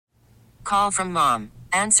call from mom.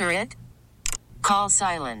 Answer it. Call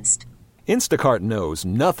silenced. Instacart knows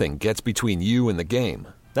nothing gets between you and the game.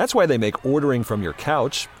 That's why they make ordering from your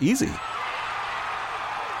couch easy.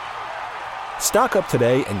 Stock up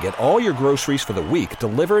today and get all your groceries for the week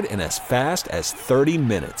delivered in as fast as 30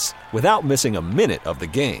 minutes without missing a minute of the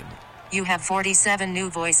game. You have 47 new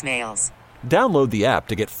voicemails. Download the app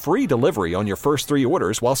to get free delivery on your first 3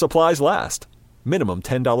 orders while supplies last. Minimum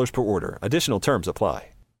 $10 per order. Additional terms apply.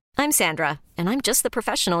 I'm Sandra, and I'm just the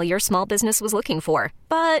professional your small business was looking for.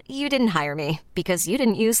 But you didn't hire me because you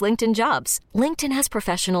didn't use LinkedIn Jobs. LinkedIn has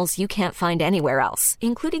professionals you can't find anywhere else,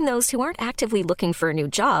 including those who aren't actively looking for a new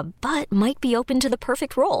job, but might be open to the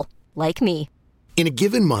perfect role, like me. In a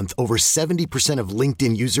given month, over 70% of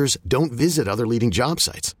LinkedIn users don't visit other leading job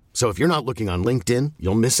sites. So if you're not looking on LinkedIn,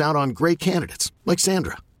 you'll miss out on great candidates like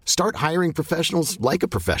Sandra. Start hiring professionals like a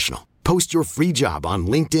professional. Post your free job on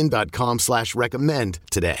linkedin.com/recommend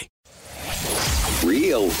today.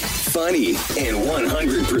 Real, funny, and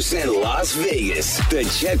 100% Las Vegas. The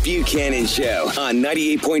Chet Buchanan Show on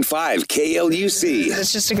 98.5 KLUC.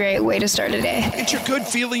 It's just a great way to start a day. It's your good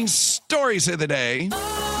feeling stories of the day.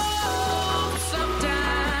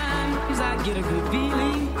 Sometimes I get a good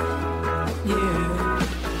feeling. Yeah.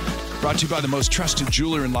 Brought to you by the most trusted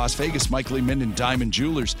jeweler in Las Vegas, Michael E. Minden Diamond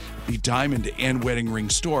Jewelers, the diamond and wedding ring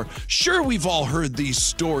store. Sure, we've all heard these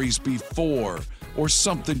stories before, or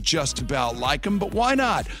something just about like them, but why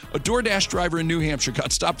not? A DoorDash driver in New Hampshire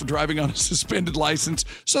got stopped for driving on a suspended license,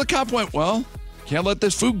 so the cop went, well, can't let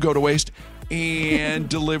this food go to waste, and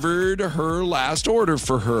delivered her last order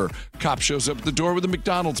for her. Cop shows up at the door with a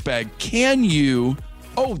McDonald's bag. Can you?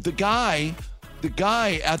 Oh, the guy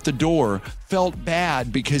at the door felt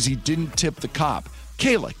bad because he didn't tip the cop.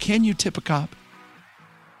 Kayla, can you tip a cop?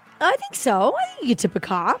 I think so. I think you tip a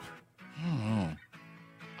cop.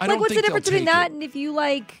 I don't what's the think difference they'll between take that it. and if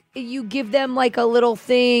you give them like a little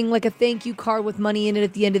thing, like a thank you card with money in it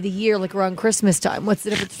at the end of the year, like around Christmas time? What's the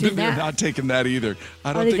difference between They're that? not taking that either.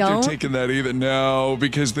 I don't they think don't? they're taking that either. No,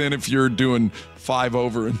 because then if you're doing 5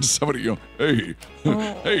 over and somebody go, hey,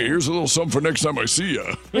 here's a little something for next time I see you.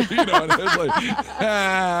 You know, and it's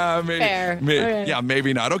like, maybe, Fair. Okay. Yeah,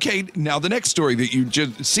 maybe not. Okay, now the next story that you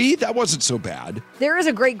just see, that wasn't so bad. There is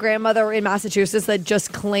a great grandmother in Massachusetts that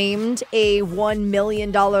just claimed a $1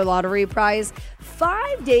 million lottery prize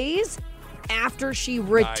 5 days after she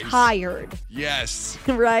retired. Yes.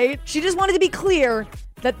 Right? She just wanted to be clear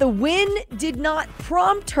that the win did not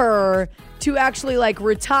prompt her to actually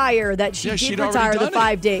retire, that she did retire the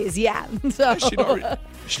 5 days. Yeah. So Yeah,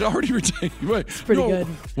 she'd already retired. It's pretty good.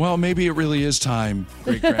 Well, maybe it really is time,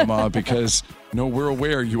 great grandma, because we're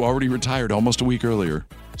aware you already retired almost a week earlier.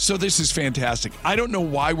 So this is fantastic. I don't know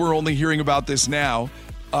why we're only hearing about this now.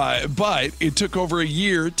 But it took over a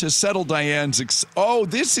year to settle Diane's.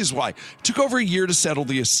 This is why. It took over a year to settle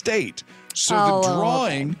the estate. So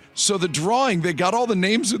the drawing, they got all the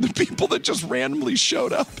names of the people that just randomly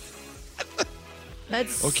showed up.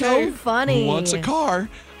 That's so funny. Who wants a car?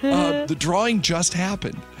 The drawing just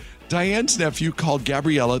happened. Diane's nephew called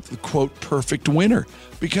Gabriella the, quote, perfect winner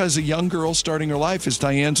because a young girl starting her life as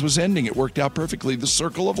Diane's was ending. It worked out perfectly. The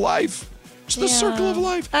circle of life. It's the circle of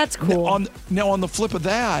life. That's cool. Now, on the flip of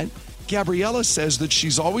that, Gabriella says that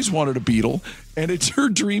she's always wanted a Beetle, and it's her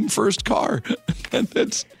dream first car. And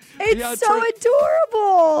it's so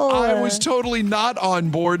adorable. I was totally not on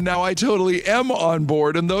board. Now I totally am on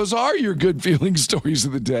board, and those are your good feeling stories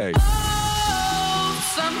of the day.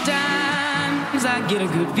 Sometimes I get a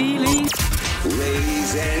good feeling.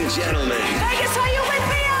 Ladies and gentlemen. Vegas, are you with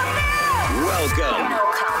me out there? Welcome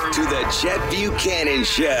to the Chet Buchanan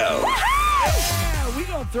Show. Yeah, we're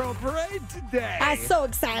going to throw a parade today. I'm so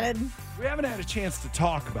excited. We haven't had a chance to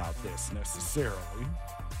talk about this necessarily.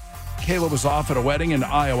 Kayla was off at a wedding in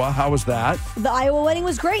Iowa. How was that? The Iowa wedding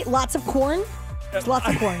was great. Lots of corn. Lots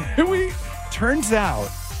of corn. Turns out,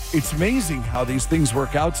 it's amazing how these things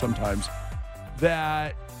work out sometimes.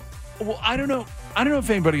 That, I don't know if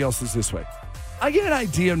anybody else is this way. I get an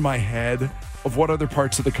idea in my head of what other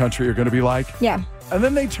parts of the country are going to be like. Yeah. And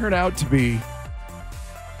then they turn out to be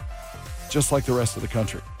just like the rest of the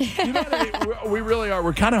country. You know what I mean? We really are.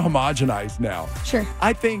 We're kind of homogenized now. Sure.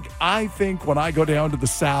 I think when I go down to the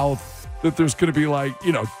South that there's going to be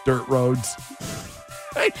dirt roads.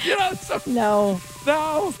 No. It's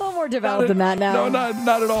a little more developed than that now. No,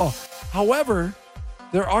 not at all. However,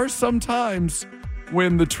 there are some times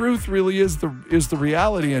when the truth really is the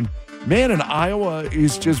reality. And man, in Iowa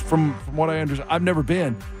is just from what I understand. I've never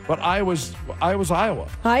been, but Iowa's Iowa.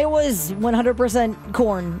 Iowa's 100%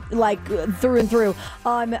 corn, through and through.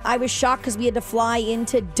 I was shocked because we had to fly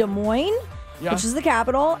into Des Moines which is the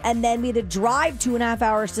capital. And then we had to drive 2.5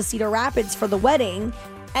 hours to Cedar Rapids for the wedding.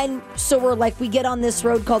 And so we're like, we get on this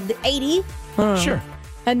road called the 80. Sure.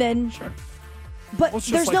 And then, Sure. But Well, it's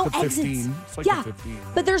there's just no like the exits. 15. It's like Yeah, the 15.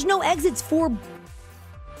 but there's no exits for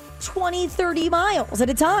 20, 30 miles at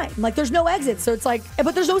a time. Like, there's no exits. So it's like,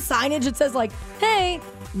 but there's no signage that says, like, hey,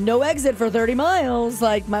 no exit for 30 miles.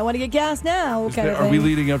 Like, might want to get gas now. Are we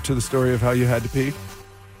leading up to the story of how you had to pee?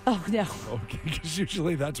 Oh, no. Okay, because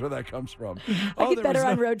usually that's where that comes from. I get better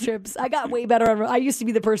on road trips. I got way better on I used to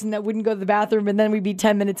be the person that wouldn't go to the bathroom, and then we'd be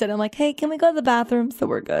 10 minutes in. I'm like, hey, can we go to the bathroom? So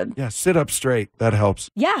we're good. Yeah, sit up straight. That helps.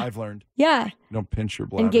 Yeah. I've learned. Yeah. You don't pinch your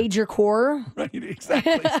bladder. Engage your core. Right,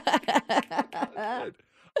 exactly.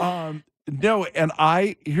 No, and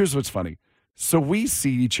here's what's funny. So we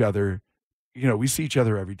see each other,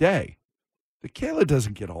 every day. The Kayla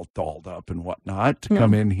doesn't get all dolled up and whatnot to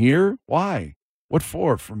come in here. Why? What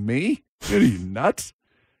for? For me? Are you nuts?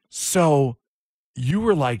 So you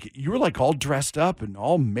were like all dressed up and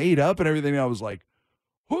all made up and everything. I was like,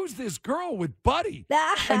 who's this girl with Buddy?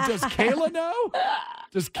 And does Kayla know?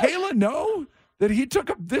 Does Kayla know that he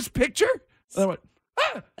took this picture? And I went,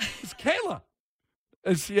 it's Kayla.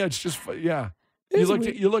 It's just, yeah. You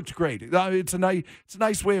looked great. It's a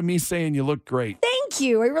nice way of me saying you look great. Thank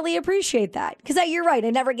you. I really appreciate that. Because you're right. I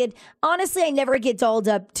never get dolled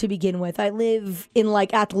up to begin with. I live in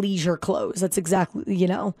like athleisure clothes. That's exactly,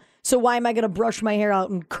 So why am I going to brush my hair out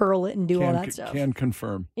and curl it and do all that stuff? Can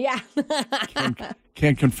confirm. Yeah.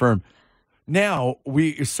 Can confirm. Now,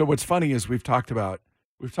 so what's funny is we've talked about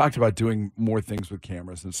doing more things with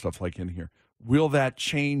cameras and stuff like in here. Will that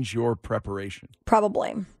change your preparation?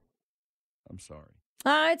 Probably. I'm sorry.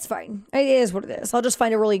 It's fine. It is what it is. I'll just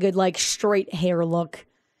find a really good, like, straight hair look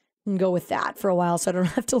and go with that for a while so I don't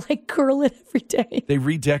have to, like, curl it every day. They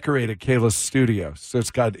redecorated Kayla's studio. So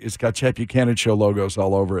it's got Chet Buchanan Show logos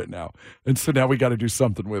all over it now. And so now we got to do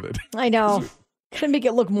something with it. I know. Gotta make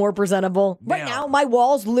it look more presentable. Right now, my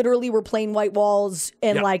walls literally were plain white walls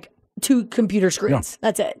and, like, 2 computer screens.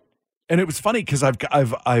 That's it. And it was funny because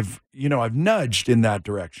I've nudged in that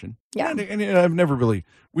direction. Yeah. And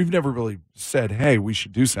we've never really said, hey, we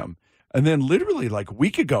should do something. And then literally like a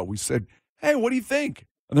week ago, we said, hey, what do you think?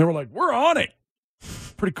 And they were like, we're on it.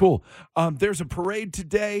 Pretty cool. There's a parade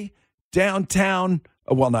today downtown.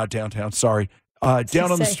 Well, not downtown. Sorry.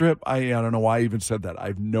 Down on the Strip. I don't know why I even said that. I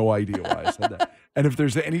have no idea why I said that. And if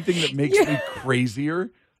there's anything that makes me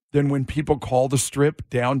crazier than when people call the Strip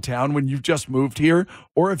downtown when you've just moved here,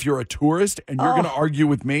 or if you're a tourist and you're going to argue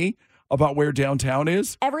with me about where downtown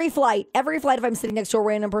is. Every flight, if I'm sitting next to a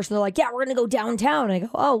random person, they're like, yeah, we're going to go downtown. And I go,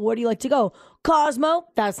 oh, where do you like to go? Cosmo?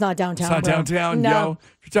 That's not downtown. It's not downtown, no. Yo.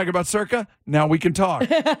 If you're talking about Circa, now we can talk.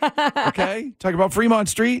 Okay? Talk about Fremont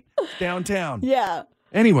Street, downtown. Yeah.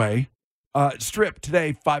 Anyway, Strip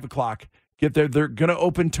today, 5 o'clock. Get there. They're going to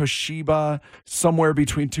open Toshiba somewhere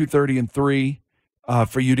between 2:30 and 3.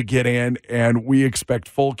 For you to get in, and we expect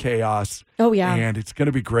full chaos. Oh, yeah. And it's going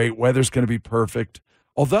to be great. Weather's going to be perfect.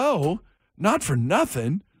 Although, not for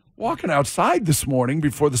nothing, walking outside this morning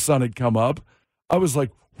before the sun had come up, I was like,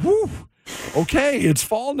 whew, okay, it's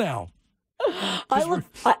fall now.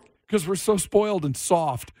 Because we're so spoiled and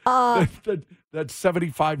soft. That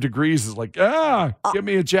 75 degrees is like, give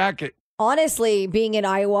me a jacket. Honestly, being in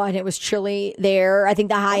Iowa and it was chilly there, I think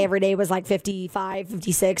the high every day was like 55,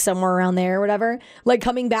 56, somewhere around there, whatever. Like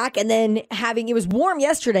coming back and then it was warm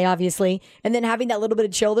yesterday, obviously, and then having that little bit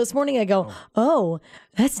of chill this morning, I go, oh,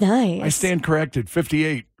 that's nice. I stand corrected,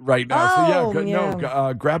 58 right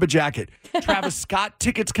now. Grab a jacket. Travis Scott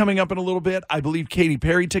tickets coming up in a little bit. I believe Katy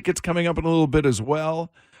Perry tickets coming up in a little bit as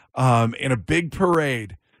well. In a big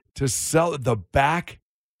parade to sell the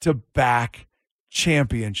back-to-back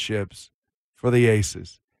championships for the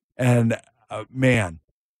Aces. And man,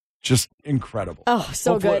 just incredible. Oh,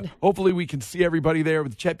 so good. Hopefully we can see everybody there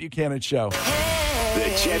with the Chet Buchanan Show.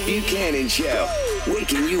 The Chet Buchanan Show.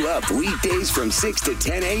 Waking you up weekdays from 6 to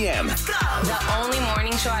 10 a.m. The only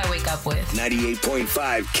morning show I wake up with. 98.5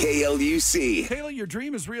 KLUC. Kayla, your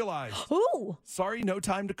dream is realized. Ooh. Sorry, no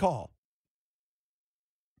time to call.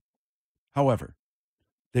 However,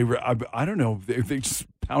 I don't know, they just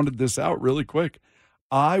pounded this out really quick.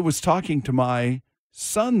 I was talking to my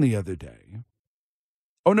son the other day.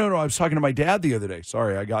 Oh, no, I was talking to my dad the other day.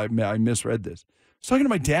 Sorry, I misread this. I was talking to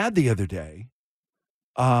my dad the other day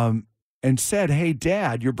and said, hey,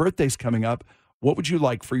 Dad, your birthday's coming up. What would you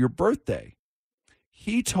like for your birthday?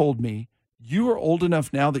 He told me, you are old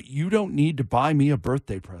enough now that you don't need to buy me a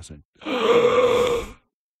birthday present.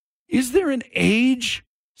 Is there an age?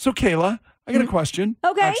 So, Kayla, I got a question.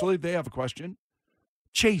 Okay. Actually, they have a question.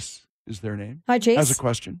 Chase is their name. Hi, Chase. Has a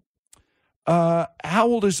question.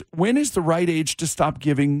 when is the right age to stop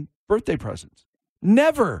giving birthday presents?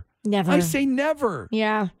 Never. Never. I say never.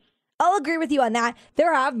 Yeah. I'll agree with you on that.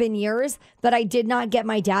 There have been years that I did not get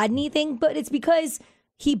my dad anything, but it's because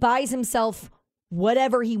he buys himself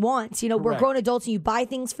whatever he wants. You know, we're grown adults and you buy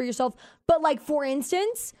things for yourself. But like, for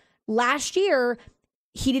instance, last year,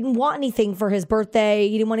 he didn't want anything for his birthday.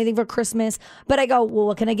 He didn't want anything for Christmas. But I go, well,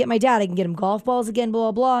 what can I get my dad? I can get him golf balls again,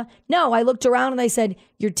 blah, blah, blah. No, I looked around and I said,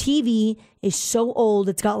 your TV is so old.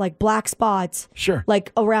 It's got like black spots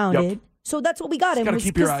like around it. So that's what we got him. Got to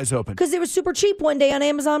keep your eyes open. Because it was super cheap one day on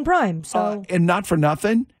Amazon Prime. So and not for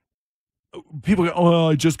nothing, people go, oh,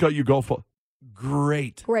 I just got you golf ball.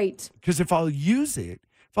 Great. Because if I'll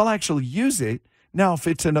actually use it, now if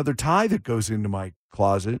it's another tie that goes into my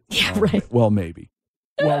closet. Yeah, right. Well, maybe.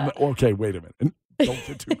 Well, okay, wait a minute. Don't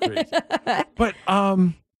get too crazy. But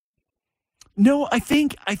no, I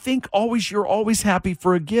think you're always happy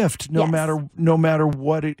for a gift, no matter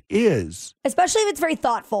what it is. Especially if it's very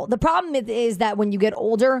thoughtful. The problem is that when you get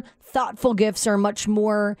older, thoughtful gifts are much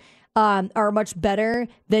better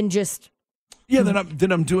than just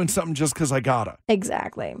then I'm doing something just because I gotta.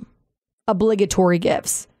 Exactly. Obligatory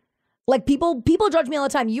gifts. Like people judge me all the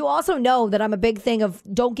time. You also know that I'm a big thing of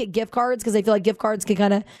don't get gift cards because I feel like gift cards can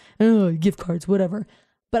kind of gift cards, whatever.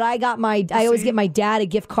 But I always get my dad a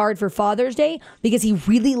gift card for Father's Day because he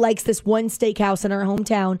really likes this one steakhouse in our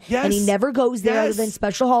hometown. Yes. And he never goes there other than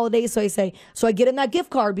special holidays. So I get him that gift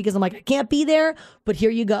card because I'm like, I can't be there, but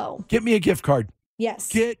here you go. Get me a gift card. Yes.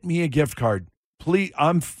 Get me a gift card. Please.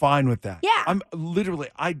 I'm fine with that. Yeah. I'm literally,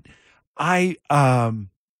 I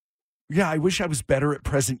wish I was better at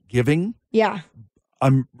present giving. Yeah.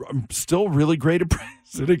 I'm still really great at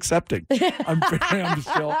present accepting. I'm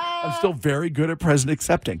still very good at present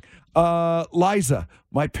accepting. Liza,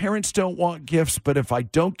 my parents don't want gifts, but if I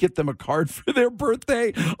don't get them a card for their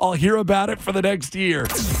birthday, I'll hear about it for the next year.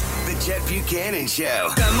 The Chet Buchanan Show.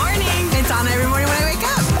 Good morning. It's on every morning when I wake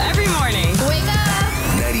up. Every morning. Wake up.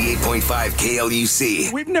 98.5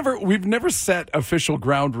 KLUC. We've never set official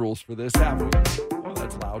ground rules for this, have we? Oh,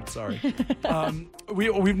 that's loud. Sorry.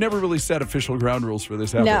 We've never really set official ground rules for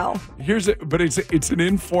this, have we? But it's an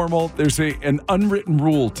informal. There's an unwritten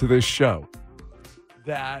rule to this show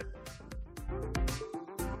that.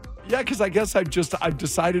 Yeah, because I guess I've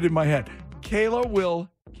decided in my head. Kayla will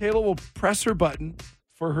press her button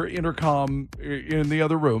for her intercom in the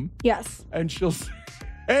other room. Yes. And she'll say,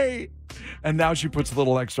 hey. And now she puts a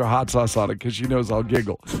little extra hot sauce on it because she knows I'll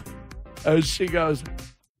giggle. As she goes,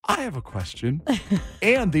 I have a question.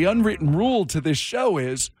 And the unwritten rule to this show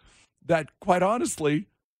is that, quite honestly,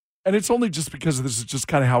 and it's only just because this is just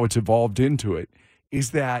kind of how it's evolved into it,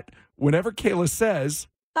 is that whenever Kayla says,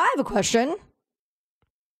 I have a question.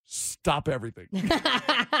 Stop everything.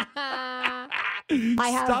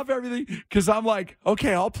 Stop everything. Because I'm like,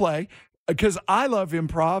 okay, I'll play. Because I love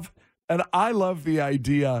improv. And I love the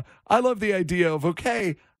idea. Of,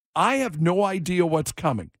 okay, I have no idea what's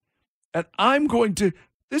coming. And I'm going to,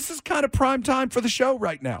 this is kind of prime time for the show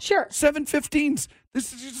right now. Sure. 7:15.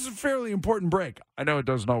 This is a fairly important break. I know it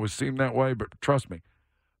doesn't always seem that way, but trust me.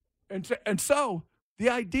 And so the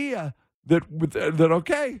idea that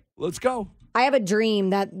okay, let's go. I have a dream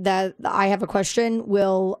that I have a question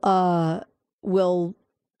will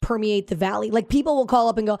permeate the valley. Like people will call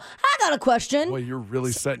up and go, I got a question. Boy, you're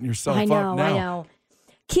really setting yourself up now. I know.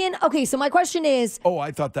 Okay, so my question is. Oh,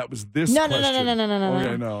 I thought that was this question. No.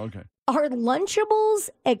 Okay, no, okay. Are Lunchables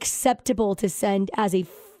acceptable to send as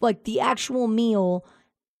the actual meal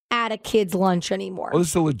at a kid's lunch anymore? Well, this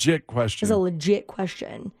is a legit question. It's a legit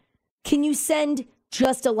question. Can you send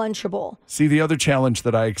just a Lunchable? See, the other challenge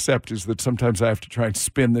that I accept is that sometimes I have to try and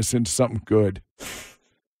spin this into something good.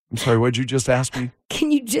 I'm sorry, what'd you just ask me?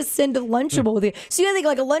 Can you just send a Lunchable with you? So you think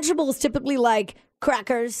like a Lunchable is typically like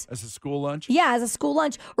crackers. As a school lunch? Yeah, as a school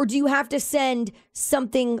lunch. Or do you have to send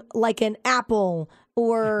something like an apple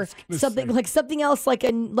or something else like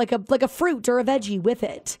a fruit or a veggie with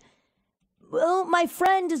it? Well, my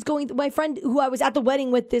friend who I was at the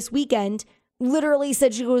wedding with this weekend literally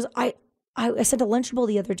said, she goes, I sent a Lunchable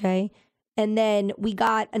the other day. And then we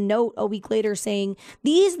got a note a week later saying,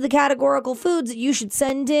 these are the categorical foods that you should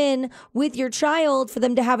send in with your child for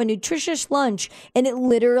them to have a nutritious lunch. And it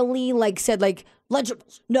literally said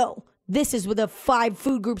Lunchables. No, this is with the 5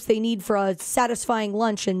 food groups they need for a satisfying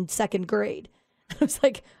lunch in 2nd grade. I was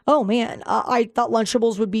like, oh man, I thought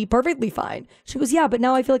Lunchables would be perfectly fine. She goes, yeah, but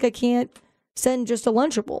now I feel like I can't send just a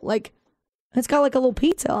Lunchable. Like it's got like a little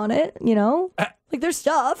pizza on it, you know? Like there's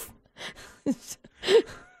stuff.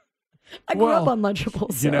 I grew up on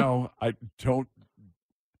Lunchables. So. You know, I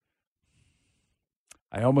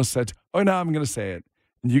almost said, oh, no, I'm going to say it.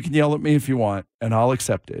 You can yell at me if you want, and I'll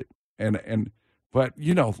accept it. But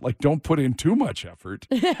don't put in too much effort.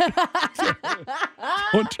 Is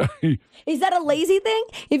that a lazy thing?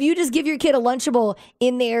 If you just give your kid a Lunchable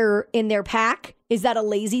in their pack, is that a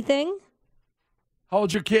lazy thing? How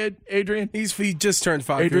old's your kid, Adrian? He just turned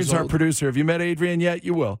 5 Adrian's years old. our producer. Have you met Adrian yet?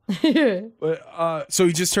 You will. So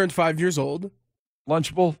he just turned 5 years old.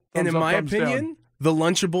 Lunchable. And in my opinion, the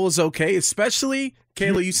Lunchable is okay, especially,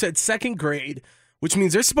 Kayla, you said second grade, which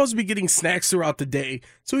means they're supposed to be getting snacks throughout the day,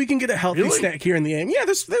 so we can get a healthy snack here in the AM. Yeah,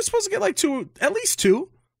 they're supposed to get like at least two.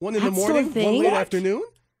 One in the morning, one late afternoon.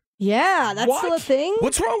 Yeah, that's still a thing.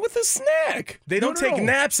 What's wrong with a snack? They don't take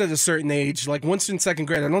naps at a certain age, like once in second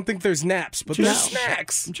grade. I don't think there's naps, but there's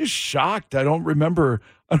snacks. I'm just shocked. I don't remember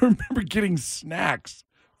getting snacks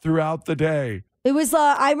throughout the day. It was,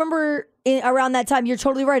 I remember around that time, you're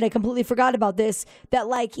totally right. I completely forgot about this, that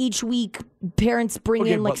like each week parents bring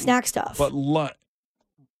in like snack stuff. But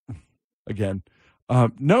again,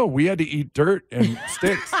 no, we had to eat dirt and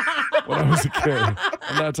sticks when I was a kid.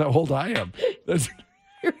 And that's how old I am.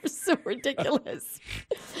 You're so ridiculous.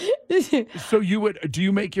 So do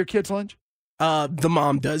you make your kids lunch? The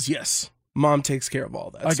mom does, yes. Mom takes care of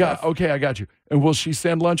all that stuff. I got you. And will she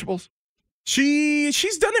send Lunchables?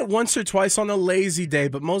 She's done it once or twice on a lazy day,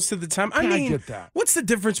 but most of the time, I get that. What's the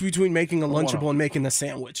difference between making a Lunchable and making a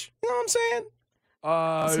sandwich? You know what I'm saying?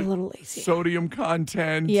 It's a little lazy. Sodium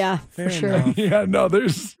content. Yeah, for sure. Yeah, no,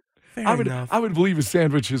 there's... Enough. I would believe a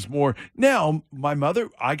sandwich is more. Now, my mother,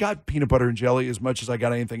 I got peanut butter and jelly as much as I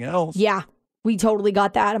got anything else. Yeah, we totally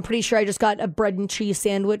got that. I'm pretty sure I just got a bread and cheese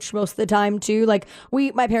sandwich most of the time, too. Like,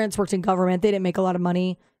 my parents worked in government. They didn't make a lot of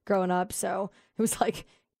money growing up, so it was like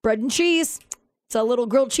bread and cheese. It's a little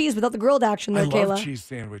grilled cheese without the grilled action there, Kayla. I love cheese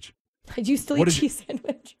sandwich. Do you still eat cheese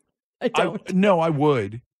sandwich? I don't. No, I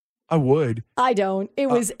would. I don't. It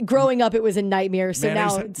was, growing up, it was a nightmare, so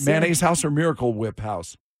now it's... Mayonnaise house or Miracle Whip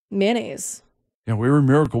house? Mayonnaise. Yeah, we were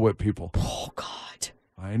Miracle Whip people. Oh, God.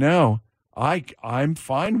 I know. I'm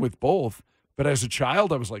fine with both. But as a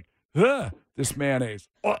child, I was like, this mayonnaise.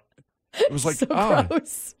 It was like, so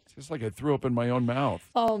gross. It's just like I threw up in my own mouth.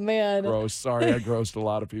 Oh, man. Gross. Sorry, I grossed a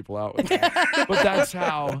lot of people out with that. But that's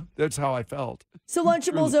how I felt. So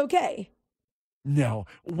Lunchable's okay? No.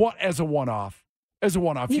 As a one-off.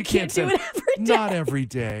 You can't do it every day. Not every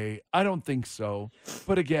day. I don't think so.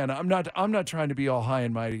 But again, I'm not trying to be all high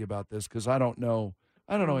and mighty about this because I don't know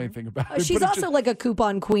anything about it. She's also like a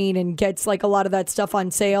coupon queen and gets like a lot of that stuff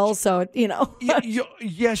on sale. So,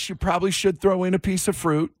 Yes, you probably should throw in a piece of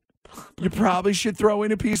fruit. You probably should throw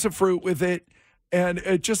in a piece of fruit with it. And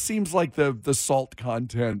it just seems like the salt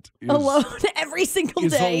content is alone every single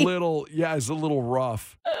day. Is a little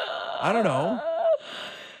rough. I don't know.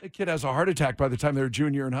 The kid has a heart attack by the time they're a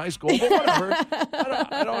junior in high school, but whatever.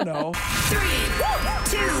 I don't know. 3,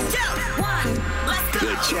 2, 1, let's go.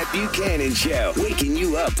 The Chet Buchanan Show, waking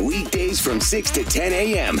you up weekdays from 6 to 10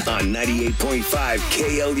 a.m. on 98.5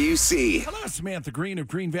 KLUC. Hello, Samantha Green of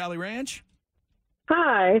Green Valley Ranch.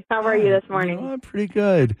 Hi, how are you this morning? I'm pretty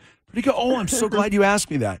good. Oh, I'm so glad you asked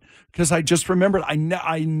me that because I just remembered. I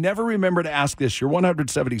never remember to ask this. Your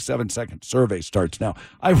 177-second survey starts now.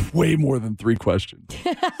 I have way more than 3 questions.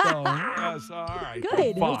 All right.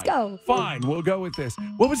 Good. Fine. Let's go. Fine. We'll go with this.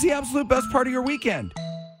 What was the absolute best part of your weekend?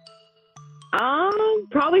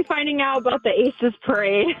 Probably finding out about the Aces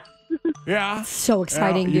parade. Yeah. So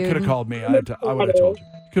exciting, dude. You could have called me. I would have told you.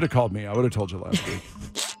 Could have called me. I would have told you last week.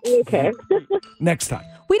 Okay. Next time.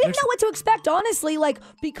 We didn't know what to expect, honestly. Like,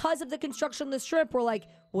 because of the construction of the strip, we're like,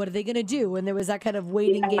 what are they going to do? And there was that kind of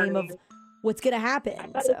waiting game of what's going to happen. I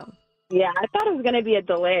thought it was going to be a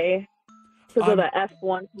delay because of the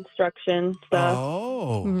F1 construction stuff.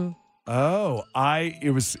 Oh. Mm-hmm. Oh.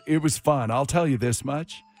 It was fun. I'll tell you this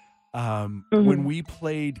much. When we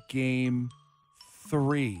played game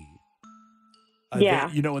 3,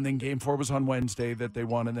 and then game 4 was on Wednesday that they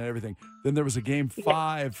won and then everything. Then there was a game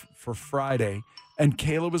 5 for Friday, and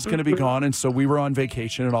Kayla was going to be gone, and so we were on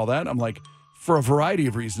vacation and all that. I'm like, for a variety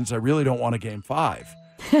of reasons, I really don't want a game 5.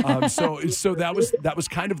 So that was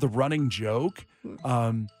kind of the running joke.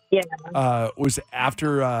 Was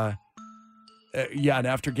after and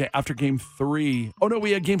after game 3. Oh no,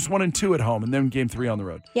 we had games 1 and 2 at home, and then game 3 on the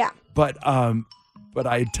road. Yeah. But I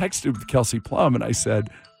had texted Kelsey Plum, and I said.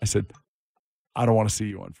 I don't want to see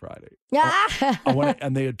you on Friday. Yeah.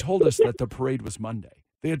 And they had told us that the parade was Monday.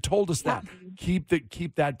 They had told us that.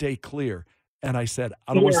 Keep that day clear. And I said,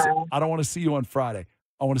 I don't want to see you on Friday.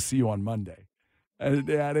 I want to see you on Monday. And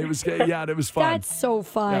it was fun. That's so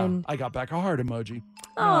fun. Yeah, I got back a heart emoji.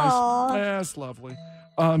 Aww. Nice. That's lovely.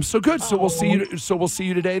 So good. So we'll see you. So we'll see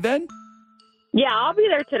you today then. Yeah, I'll be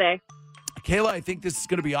there today. Kayla, I think this is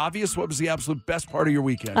going to be obvious. What was the absolute best part of your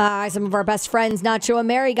weekend? Some of our best friends, Nacho and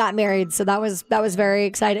Mary, got married, so that was very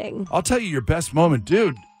exciting. I'll tell you your best moment.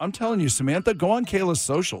 Dude, I'm telling you, Samantha, go on Kayla's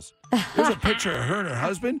socials. There's a picture of her and her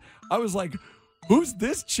husband. I was like, who's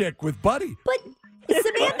this chick with Buddy? But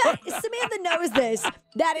Samantha knows this.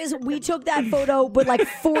 That is, we took that photo but like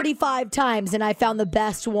 45 times and I found the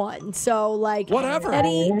best one. So like whatever.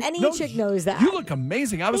 Any chick knows that. You look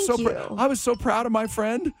amazing. I was so proud of my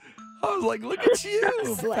friend. I was like, look at you,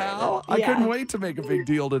 pal. I couldn't wait to make a big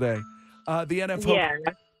deal today. The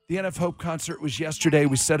NF Hope concert was yesterday.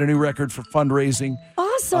 We set a new record for fundraising.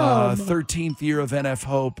 Awesome. 13th year of NF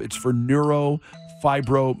Hope. It's for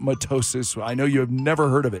neurofibromatosis. I know you have never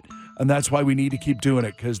heard of it. And that's why we need to keep doing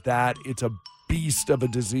it, because it's a beast of a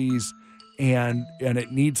disease and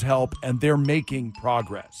it needs help, and they're making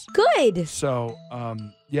progress. Good. So,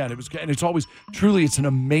 and it's always, truly, it's an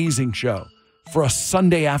amazing show. For a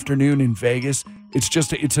Sunday afternoon in Vegas,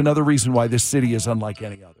 it's another reason why this city is unlike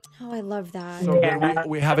any other. Oh, I love that. So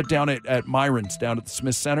we have it down at Myron's, down at the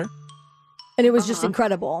Smith Center. And it was just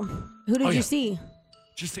incredible. Who did you see?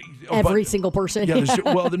 Just every single person. Yeah.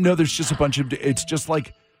 There's just a bunch of, it's just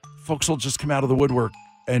like folks will just come out of the woodwork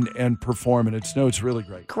and perform, and it's really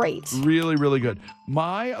great. Great. Really, really good.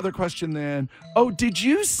 My other question then, did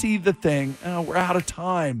you see the thing? Oh, we're out of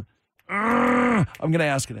time. I'm going to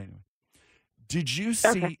ask it anyway. Did you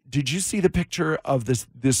see the picture of this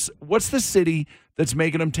what's the city that's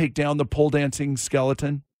making them take down the pole dancing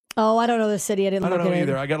skeleton? Oh, I don't know the city. I don't know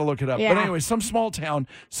either. I got to look it up. Yeah. But anyway, some small town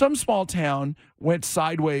went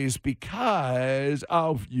sideways because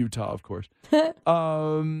of Utah, of course.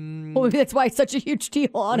 Well, maybe that's why it's such a huge deal,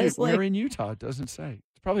 honestly. We're in Utah. It doesn't say.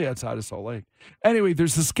 It's probably outside of Salt Lake. Anyway,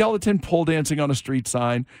 there's a skeleton pole dancing on a street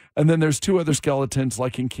sign, and then there's two other skeletons,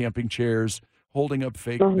 like in camping chairs, holding up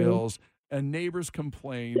fake bills. And neighbors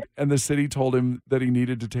complained, and the city told him that he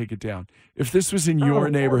needed to take it down. If this was in your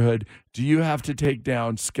neighborhood, do you have to take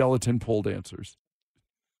down skeleton pole dancers?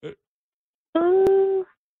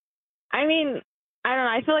 I mean, I don't know.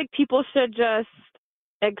 I feel like people should just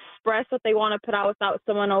express what they want to put out without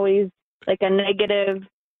someone always like a negative,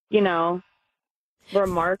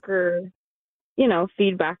 remark or,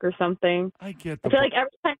 feedback or something. I get I feel like every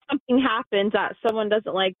time something happens that someone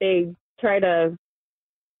doesn't like, they try to,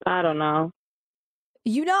 I don't know.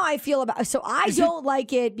 I feel about, so I don't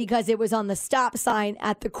like it because it was on the stop sign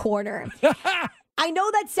at the corner. I know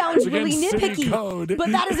that sounds really nitpicky,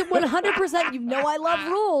 but that is 100%. I love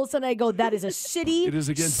rules, and I go, that is a city. It is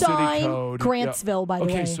against sign, city code. Grantsville, by the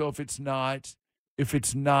way. Okay, so if it's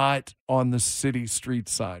not on the city street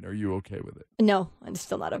sign, are you okay with it? No, I'm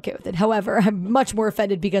still not okay with it. However, I'm much more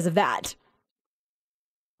offended because of that.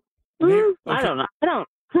 I don't know. I don't.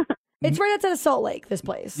 It's right outside of Salt Lake, this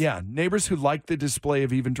place. Yeah, neighbors who like the display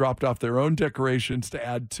have even dropped off their own decorations to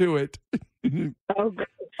add to it.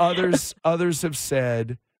 Others have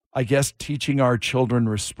said, I guess teaching our children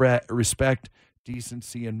respect,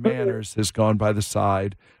 decency, and manners has gone by the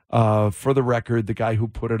side. For the record, the guy who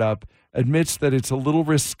put it up admits that it's a little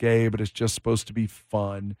risque, but it's just supposed to be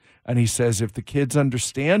fun. And he says if the kids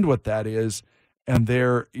understand what that is, and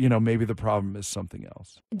maybe the problem is something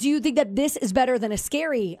else. Do you think that this is better than a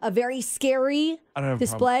very scary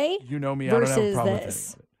display? You know me, I don't have a problem with any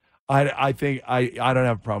of it. I think I don't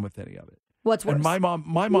have a problem with any of it. What's worse? And my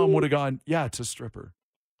mom would have gone, yeah, it's a stripper.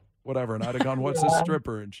 Whatever. And I'd have gone, what's a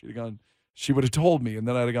stripper? And she would have told me, and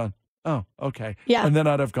then I'd have gone, oh, okay. Yeah. And then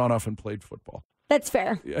I'd have gone off and played football. That's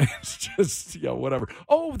fair. Yeah, it's just, whatever.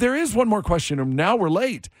 Oh, there is one more question. And now we're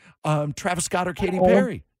late. Travis Scott or Katy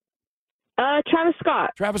Perry? Travis Scott.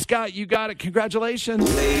 Travis Scott, you got it. Congratulations.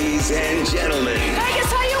 Ladies and gentlemen.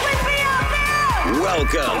 Vegas, are you with me out there?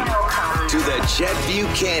 Welcome to the Chet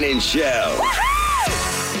Buchanan Show.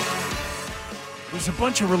 There's a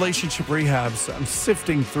bunch of relationship rehabs I'm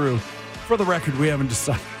sifting through. For the record, we haven't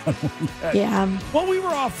decided on one yet. Yeah. Well, we were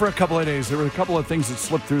off for a couple of days. There were a couple of things that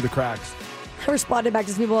slipped through the cracks. I responded back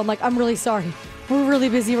to some people. I'm like, I'm really sorry. We're really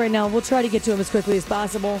busy right now. We'll try to get to him as quickly as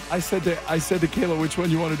possible. I said to Kayla, which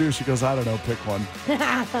one you want to do? She goes, I don't know, pick one.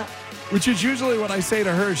 Which is usually when I say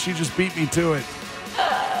to her, she just beat me to it.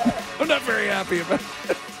 I'm not very happy about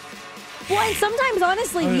it. Well, and sometimes,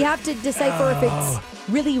 honestly, we have to decipher if it's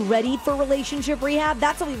really ready for relationship rehab.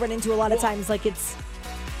 That's what we run into a lot of times. Like it's...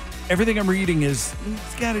 Everything I'm reading is,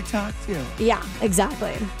 it's got to talk to. Yeah,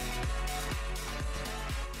 exactly.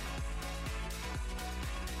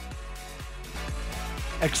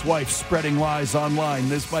 Ex-wife spreading lies online.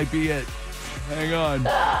 This might be it. Hang on.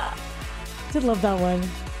 Did love that one.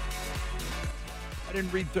 I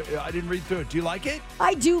didn't read through it. Do you like it?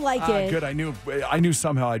 I do like it. Good. I knew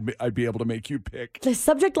somehow I'd be able to make you pick. The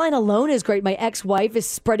subject line alone is great. My ex-wife is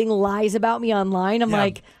spreading lies about me online. I'm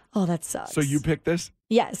like, oh, that sucks. So you picked this?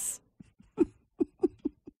 Yes.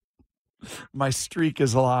 My streak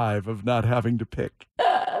is alive of not having to pick.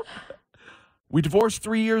 We divorced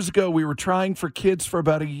 3 years ago. We were trying for kids for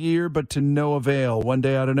about a year, but to no avail. One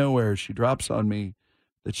day out of nowhere, she drops on me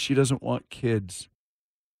that she doesn't want kids.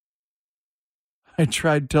 I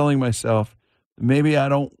tried telling myself maybe I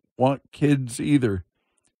don't want kids either.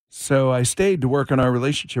 So I stayed to work on our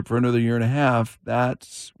relationship for another year and a half.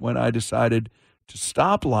 That's when I decided to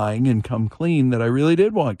stop lying and come clean that I really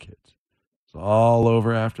did want kids. It's all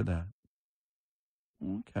over after that.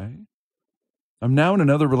 Okay. I'm now in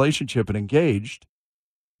another relationship and engaged.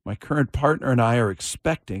 My current partner and I are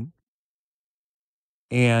expecting.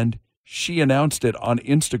 And she announced it on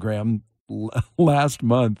Instagram last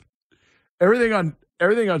month. Everything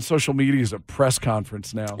on social media is a press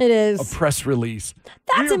conference now. It is. A press release.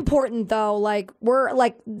 That's important, though. Like, we're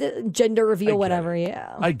like the gender reveal, whatever.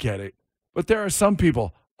 Yeah. I get it. But there are some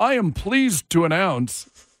people, I am pleased to announce.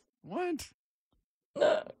 What?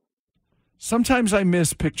 Sometimes I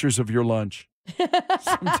miss pictures of your lunch.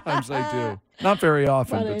 Sometimes I do. Not very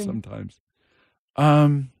often, but sometimes.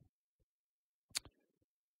 My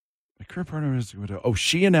current partner is,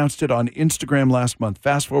 she announced it on Instagram last month.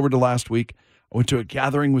 Fast forward to last week. I went to a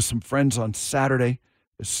gathering with some friends on Saturday.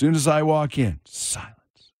 As soon as I walk in,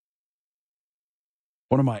 silence.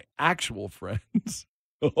 One of my actual friends.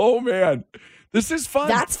 Oh, man. This is fun.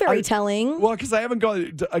 That's very telling. Well, because I haven't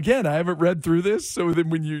read through this. So then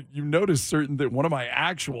when you notice that one of my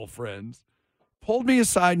actual friends pulled me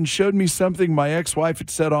aside and showed me something my ex-wife had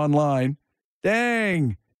said online.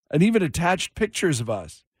 Dang. And even attached pictures of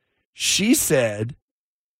us. She said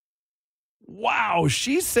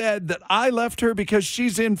that I left her because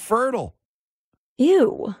she's infertile.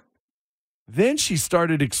 Ew. Then she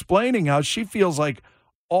started explaining how she feels like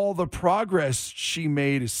all the progress she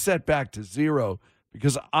made is set back to zero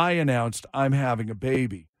because I announced I'm having a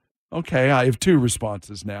baby. Okay, I have two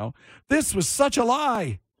responses now. This was such a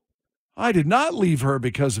lie. I did not leave her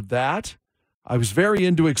because of that. I was very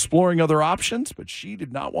into exploring other options, but she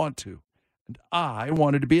did not want to. And I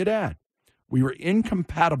wanted to be a dad. We were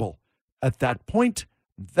incompatible at that point.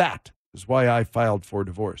 That is why I filed for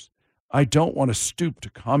divorce. I don't want to stoop to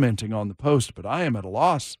commenting on the post, but I am at a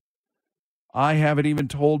loss. I haven't even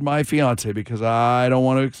told my fiance because I don't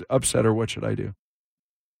want to upset her. What should I do?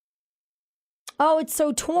 Oh, it's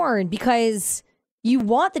so torn because you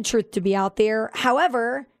want the truth to be out there.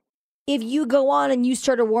 However, if you go on and you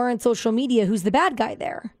start a war on social media, who's the bad guy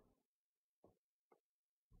there?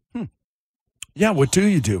 Yeah, what do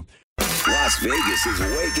you do? Las Vegas is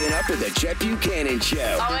waking up with the Chet Buchanan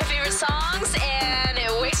Show. All my favorite songs, and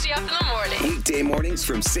it wakes me up in the morning. Weekday mornings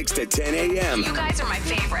from 6 to 10 a.m. You guys are my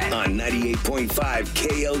favorite. On 98.5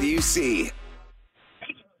 KLUC.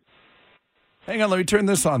 Hang on, let me turn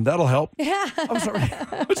this on. That'll help. Yeah. I'm sorry.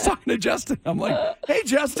 I was talking to Justin. I'm like, hey,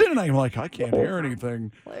 Justin. And I'm like, I can't hear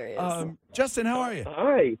anything. Hilarious. Justin, how are you?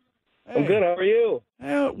 Hi. Hey. I'm good. How are you?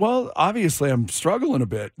 Well, obviously, I'm struggling a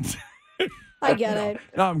bit. I get it.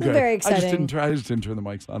 No, I'm good. Very I exciting. just didn't turn the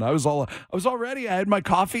mics on. I was all ready. I had my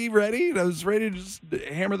coffee ready. And I was ready to just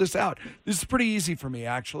hammer this out. This is pretty easy for me,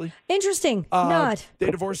 actually. Interesting. Not.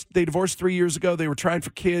 They divorced 3 years ago. They were trying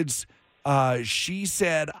for kids. She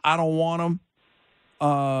said, I don't want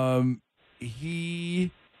them.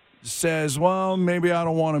 He says, well, maybe I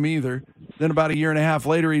don't want them either. Then about a year and a half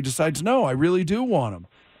later, he decides, no, I really do want them.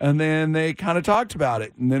 And then they kind of talked about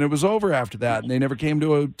it. And then it was over after that. And they never came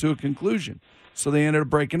to a conclusion. So they ended up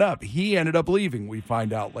breaking up. He ended up leaving, we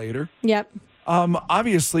find out later. Yep.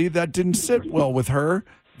 Obviously, that didn't sit well with her.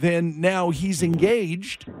 Then now he's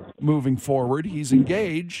engaged. Moving forward, he's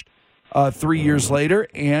engaged 3 years later,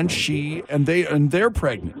 and they're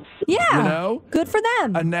pregnant. Yeah. You know? Good for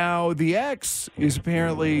them. And now the ex is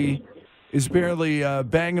apparently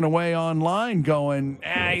banging away online going,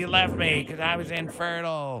 you left me because I was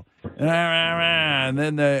infertile. And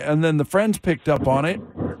then the friends picked up on it,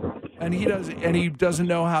 and he doesn't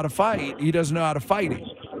know how to fight. He doesn't know how to fight it,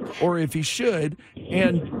 or if he should.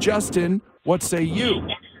 And Justin, what say you?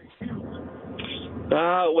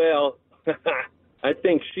 Well, I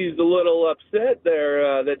think she's a little upset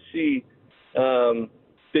there that she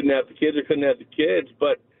didn't have the kids or couldn't have the kids,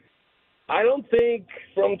 but I don't think,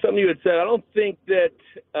 from something you had said, I don't think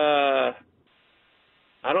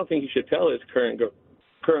he should tell his current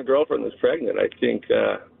girlfriend that's pregnant. I think,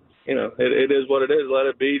 it is what it is. Let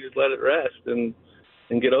it be. Just let it rest and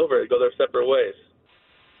get over it. Go their separate ways.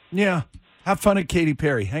 Yeah. Have fun at Katy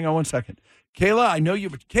Perry. Hang on one second. Kayla, I know you,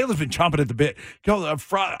 but Kayla's been chomping at the bit.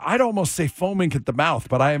 I'd almost say foaming at the mouth,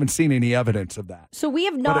 but I haven't seen any evidence of that. So we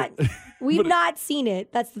have not, not seen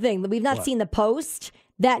it. That's the thing. We've not seen the post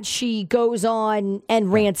that she goes on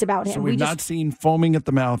and rants about him. So we've not seen foaming at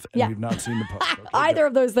the mouth, and we've not seen the post. Okay, either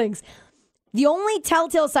of those things. The only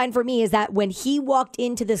telltale sign for me is that when he walked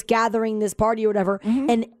into this gathering, this party or whatever,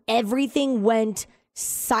 and everything went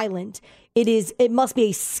silent. It must be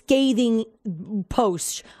a scathing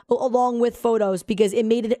post along with photos because it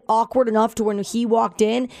made it awkward enough to when he walked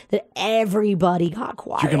in that everybody got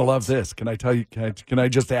quiet. You're going to love this. Can I tell you? Can I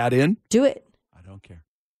just add in? Do it. I don't care.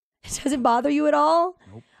 It doesn't bother you at all?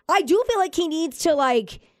 Nope. I do feel like he needs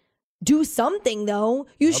to do something though.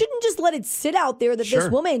 You shouldn't just let it sit out there that this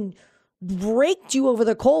woman raked you over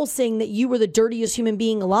the coals saying that you were the dirtiest human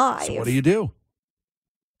being alive. So what do you do?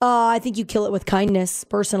 I think you kill it with kindness,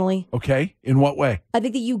 personally. Okay. In what way? I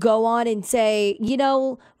think that you go on and say,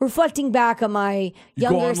 reflecting back on my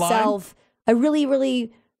younger self, I really,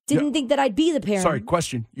 really didn't think that I'd be the parent. Sorry,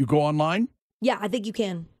 question. You go online? Yeah, I think you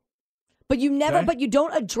can. But you never, but you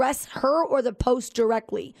don't address her or the post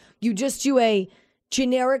directly. You just do a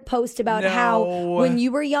generic post about how when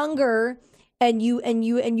you were younger and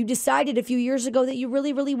you decided a few years ago that you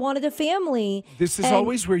really, really wanted a family. This is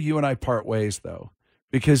always where you and I part ways, though.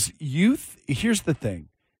 Because here's the thing.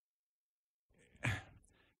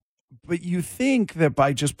 But you think that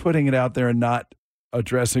by just putting it out there and not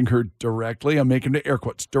addressing her directly, I'm making the air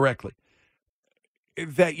quotes directly,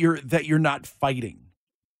 that you're not fighting,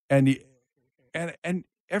 and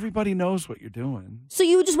everybody knows what you're doing. So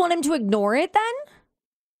you just want him to ignore it then?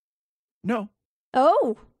 No.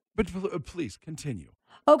 Oh. But please continue.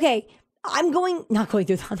 Okay. I'm not going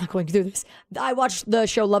through this. I watched the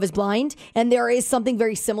show Love is Blind, and there is something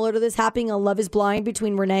very similar to this happening on Love is Blind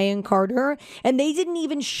between Renee and Carter, and they didn't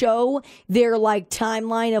even show their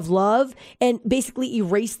timeline of love and basically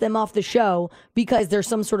erase them off the show because there's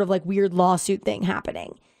some sort of weird lawsuit thing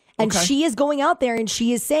happening. And she is going out there and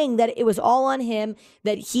she is saying that it was all on him,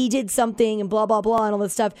 that he did something and blah, blah, blah and all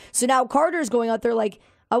this stuff. So now Carter's going out there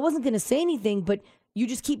I wasn't going to say anything, but you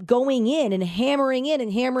just keep going in and hammering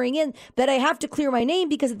in that I have to clear my name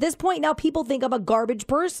because at this point now people think I'm a garbage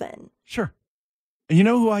person. Sure. And you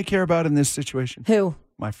know who I care about in this situation? Who?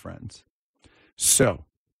 My friends. So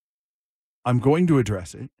I'm going to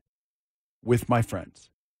address it with my friends.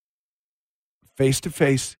 Face to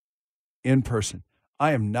face, in person.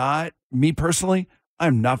 Me personally,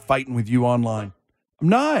 I'm not fighting with you online. I'm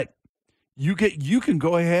not. You can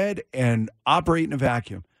go ahead and operate in a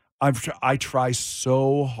vacuum. I try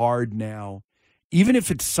so hard now, even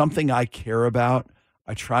if it's something I care about,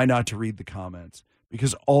 I try not to read the comments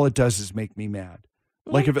because all it does is make me mad.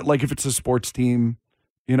 Like if it's a sports team,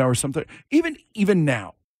 or something. Even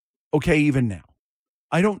now, even now,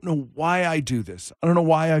 I don't know why I do this. I don't know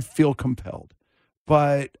why I feel compelled,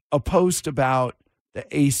 but a post about the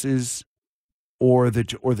Aces or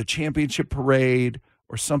the championship parade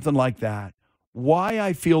or something like that. Why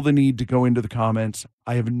I feel the need to go into the comments,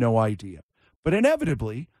 I have no idea. But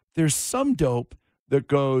inevitably, there's some dope that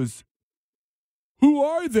goes, who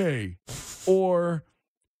are they? Or,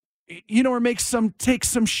 or take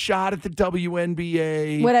some shot at the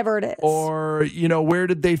WNBA. Whatever it is. Or, where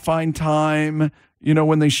did they find time,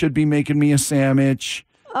 when they should be making me a sandwich.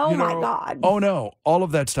 Oh, my God. Oh, no. All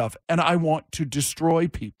of that stuff. And I want to destroy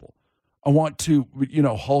people. I want to,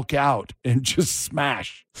 Hulk out and just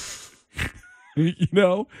smash. I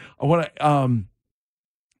want to,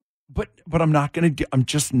 but I'm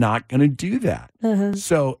just not going to do that. Uh-huh.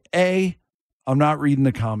 So A, I'm not reading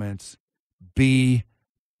the comments. B,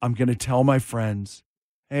 I'm going to tell my friends,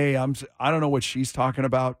 hey, I don't know what she's talking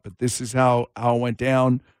about, but this is how it went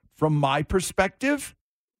down from my perspective.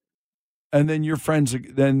 And then your friends,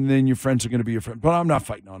 then your friends are going to be your friend. But I'm not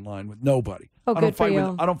fighting online with nobody. Oh, good for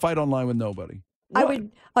you. I don't fight online with nobody. What?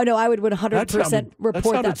 I would 100% report that. That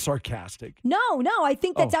sounded sarcastic. No, I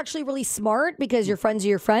think that's actually really smart because your friends are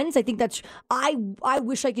your friends. I think I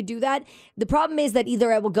wish I could do that. The problem is that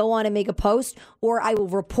either I will go on and make a post or I will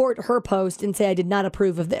report her post and say I did not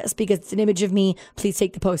approve of this because it's an image of me. Please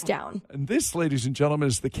take the post down. And this, ladies and gentlemen,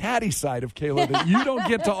 is the catty side of Kayla that you don't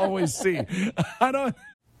get to always see.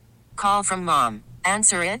 Call from mom.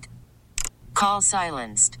 Answer it. Call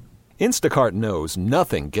silenced. Instacart knows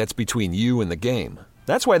nothing gets between you and the game.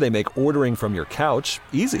 That's why they make ordering from your couch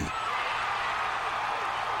easy.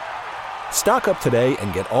 Stock up today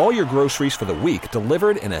and get all your groceries for the week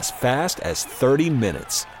delivered in as fast as 30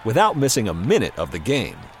 minutes without missing a minute of the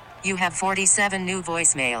game. You have 47 new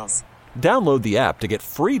voicemails. Download the app to get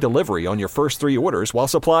free delivery on your first 3 orders while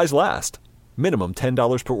supplies last. Minimum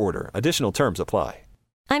 $10 per order. Additional terms apply.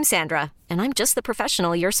 I'm Sandra, and I'm just the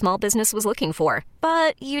professional your small business was looking for.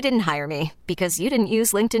 But you didn't hire me because you didn't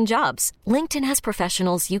use LinkedIn Jobs. LinkedIn has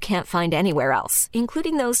professionals you can't find anywhere else,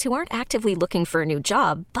 including those who aren't actively looking for a new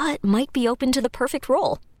job, but might be open to the perfect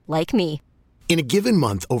role, like me. In a given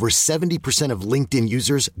month, over 70% of LinkedIn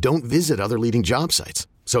users don't visit other leading job sites.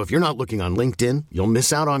 So if you're not looking on LinkedIn, you'll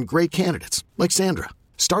miss out on great candidates like Sandra.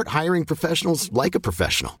 Start hiring professionals like a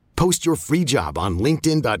professional. Post your free job on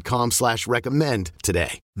linkedin.com/recommend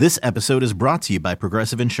today. This episode is brought to you by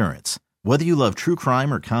Progressive Insurance. Whether you love true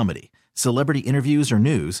crime or comedy, celebrity interviews or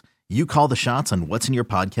news, you call the shots on what's in your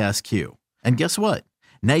podcast queue. And guess what?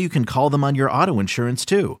 Now you can call them on your auto insurance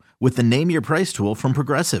too with the Name Your Price tool from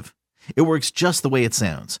Progressive. It works just the way it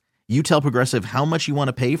sounds. You tell Progressive how much you want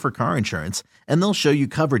to pay for car insurance, and they'll show you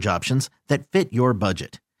coverage options that fit your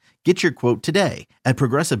budget. Get your quote today at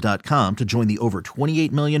Progressive.com to join the over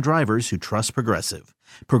 28 million drivers who trust Progressive.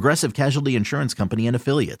 Progressive Casualty Insurance Company and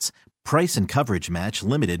Affiliates. Price and coverage match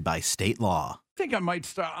limited by state law. I think I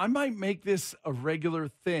might make this a regular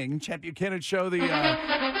thing. Chet Buchanan Show, the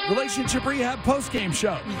Relationship Rehab postgame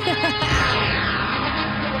show.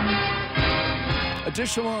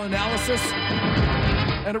 Additional analysis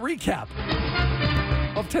and a recap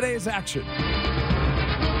of today's action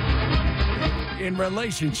in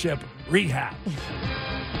relationship rehab.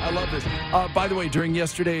 I love this. By the way, during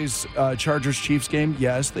yesterday's Chargers-Chiefs game,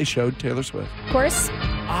 yes, they showed Taylor Swift. Of course.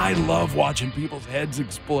 I love watching people's heads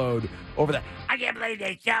explode over that. I can't believe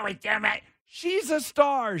they show it, damn it. She's a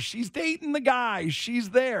star. She's dating the guy.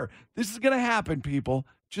 She's there. This is going to happen, people.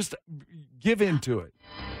 Just give into it.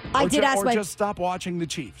 Just stop watching the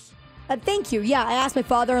Chiefs. Thank you. Yeah, I asked my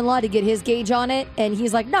father-in-law to get his gauge on it, and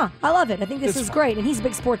he's like, no, I love it. I think this is great, and he's a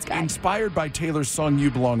big sports guy. Inspired by Taylor's song,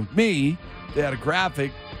 You Belong With Me, they had a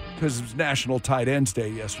graphic because it was National Tight Ends Day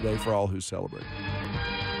yesterday for all who celebrate.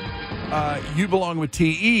 You belong with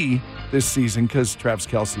TE this season because Travis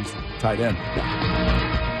Kelce's tight end.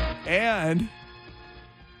 And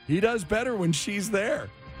he does better when she's there.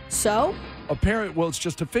 So? Apparently, well, it's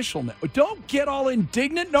just official now. Don't get all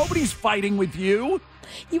indignant. Nobody's fighting with you.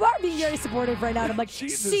 You are being very supportive right now. And I'm like,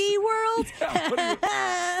 SeaWorld?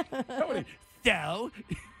 So,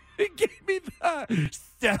 it gave me the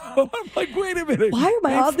so. I'm like, wait a minute. Why are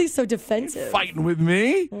my oddly so defensive? Fighting with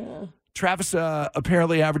me? Travis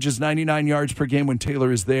apparently averages 99 yards per game when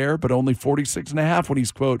Taylor is there, but only 46.5 when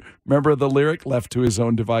he's, quote, remember the lyric, left to his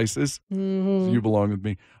own devices? Mm-hmm. You belong with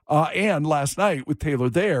me. And last night with Taylor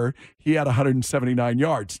there, he had 179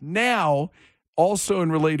 yards. Now, also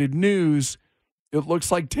in related news, it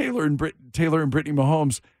looks like Taylor and Brittany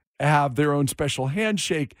Mahomes have their own special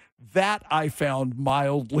handshake. That I found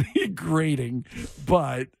mildly grating,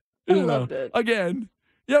 but I loved it. Again,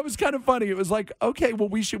 yeah, it was kind of funny. It was like, okay, well,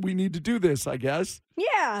 we need to do this, I guess.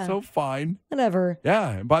 Yeah. So fine. Whatever. Yeah.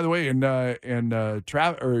 And by the way,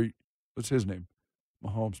 what's his name?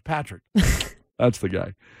 Mahomes, Patrick. That's the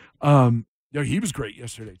guy. He was great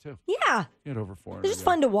yesterday too. Yeah. He had over 400. It's just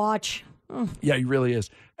fun to watch. Yeah, he really is.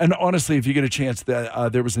 And honestly, if you get a chance,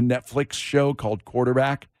 there was a Netflix show called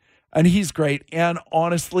Quarterback, and he's great. And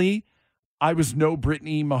honestly, I was no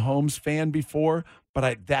Brittany Mahomes fan before,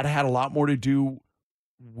 but that had a lot more to do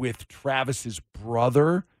with Travis's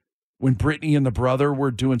brother. When Brittany and the brother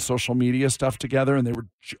were doing social media stuff together, and they were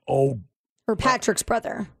or Patrick's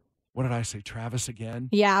brother. What did I say? Travis again?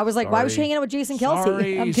 Yeah, I was like, why was she hanging out with Jason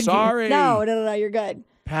Kelce? Sorry. No, you're good.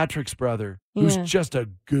 Patrick's brother, who's just a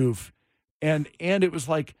goof. And it was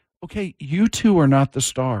like, okay, you two are not the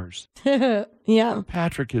stars. Yeah.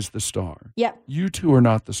 Patrick is the star. Yeah. You two are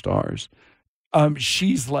not the stars.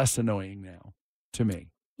 She's less annoying now to me.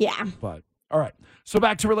 Yeah. But, all right. So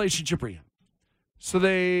back to relationship rehab. So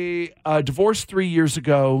they divorced 3 years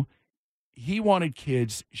ago. He wanted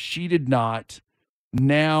kids. She did not.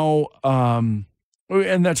 Now, and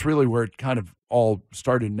that's really where it kind of all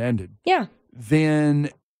started and ended. Yeah. Then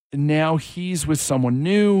now he's with someone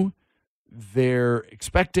new. They're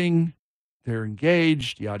expecting, they're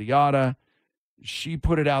engaged, yada, yada. She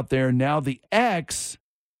put it out there. Now the ex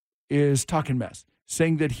is talking mess,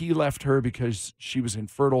 saying that he left her because she was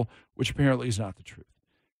infertile, which apparently is not the truth.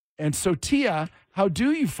 And so, Tia, how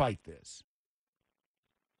do you fight this?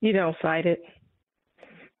 You don't fight it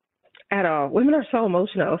at all. Women are so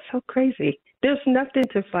emotional, so crazy. There's nothing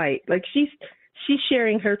to fight. Like she's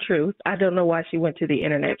sharing her truth. I don't know why she went to the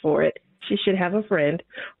internet for it. She should have a friend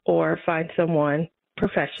or find someone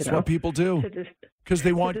professional. That's what people do. Because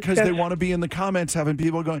they want to be in the comments having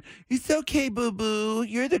people going, "It's okay, boo-boo.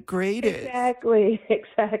 You're the greatest."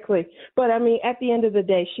 Exactly. But, I mean, at the end of the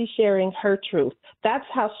day, she's sharing her truth. That's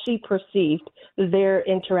how she perceived their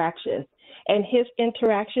interaction. And his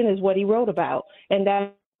interaction is what he wrote about. And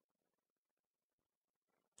that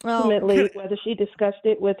ultimately, whether she discussed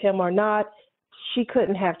it with him or not, she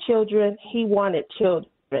couldn't have children. He wanted children.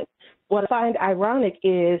 What I find ironic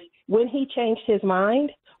is when he changed his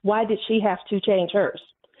mind, why did she have to change hers?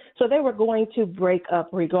 So they were going to break up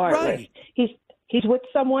regardless. Right. He's with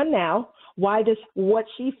someone now. Why does what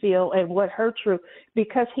she feel and what her truth?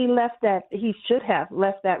 Because he should have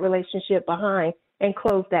left that relationship behind and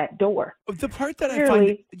closed that door. The part that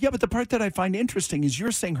the part that I find interesting is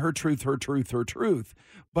you're saying her truth, her truth, her truth.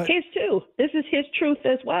 But his too. This is his truth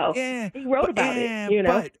as well. Yeah, he wrote about it. You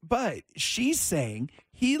know, but she's saying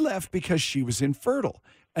he left because she was infertile,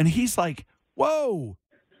 and he's like, "Whoa,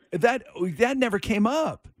 that never came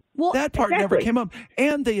up. Well, that part never came up."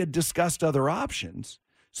 And they had discussed other options.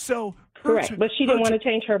 So correct, but she didn't want to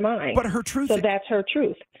change her mind. But her truth. So that's her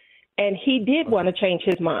truth. And he did want to change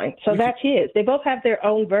his mind. So that's his. They both have their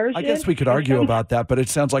own version. I guess we could argue about that, but it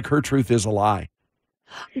sounds like her truth is a lie.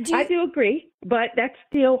 I do agree, but that's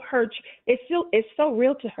still her. It's so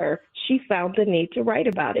real to her. She found the need to write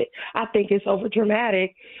about it. I think it's over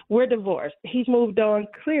dramatic. We're divorced. He's moved on.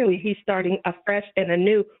 Clearly, he's starting afresh and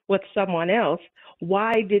anew with someone else.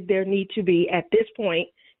 Why did there need to be at this point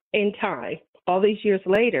in time, all these years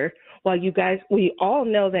later, while we all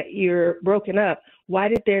know that you're broken up, why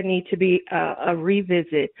did there need to be a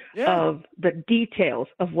revisit of the details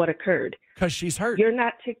of what occurred? Because she's hurt.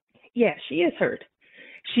 Yeah, she is hurt.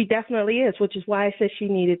 She definitely is, which is why I said she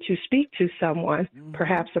needed to speak to someone,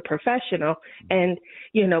 perhaps a professional. And,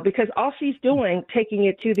 because all she's doing, taking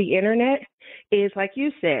it to the internet, is, like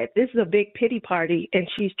you said, this is a big pity party, and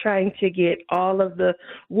she's trying to get all of the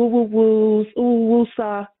woo-woo-woos,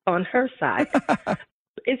 ooh-woo-saw on her side.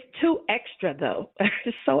 It's too extra, though.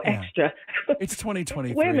 It's so extra. It's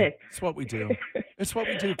 2023. Women. It's what we do. It's what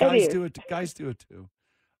we do. Guys do it. Guys do it, too.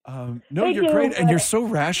 No, you're great, and you're so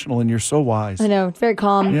rational, and you're so wise. I know, it's very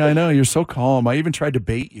calm. Yeah, I know. You're so calm. I even tried to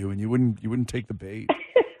bait you, and you wouldn't take the bait.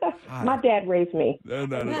 My dad raised me. No.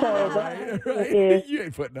 Right. You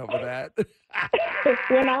ain't putting up with that.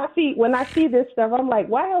 when I see this stuff, I'm like,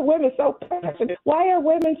 why are women so passionate? Why are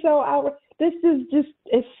women so This is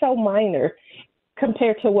it's so minor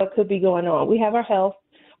compared to what could be going on. We have our health.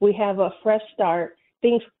 We have a fresh start.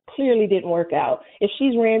 Things clearly didn't work out. If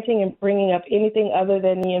she's ranting and bringing up anything other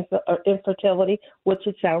than the infertility, which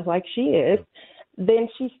it sounds like she is, then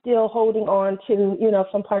she's still holding on to,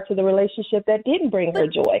 some parts of the relationship that didn't bring her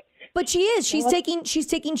joy. But she is. She's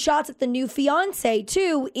taking shots at the new fiance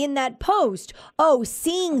too in that post. Oh,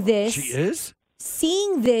 seeing this. She is?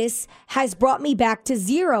 Seeing this has brought me back to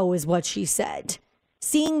zero, is what she said.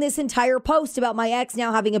 Seeing this entire post about my ex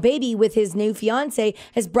now having a baby with his new fiance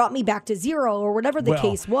has brought me back to zero, or whatever the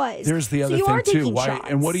case was. There's the other thing too. Why?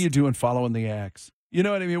 And what are you doing following the ex? You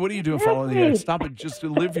know what I mean? What are you doing following the ex? Stop it. Just to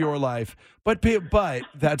live your life. But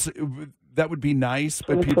that would be nice.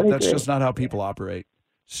 But that's just not how people operate.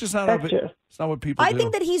 It's just not it's not what people do. I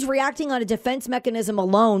think that he's reacting on a defense mechanism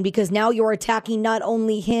alone, because now you're attacking not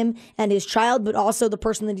only him and his child, but also the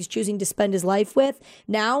person that he's choosing to spend his life with.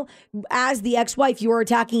 Now, as the ex-wife, you're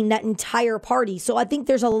attacking that entire party. So I think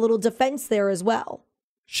there's a little defense there as well.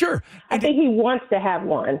 Sure. I think he wants to have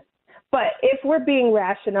one. But if we're being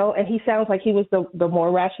rational, and he sounds like he was the more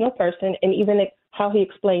rational person, and even how he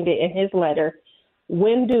explained it in his letter,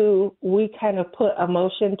 when do we kind of put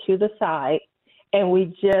emotion to the side and we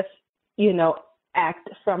just, act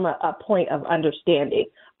from a point of understanding?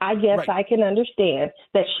 I guess I can understand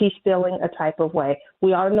that she's feeling a type of way.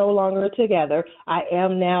 We are no longer together. I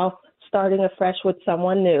am now starting afresh with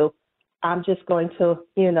someone new. I'm just going to,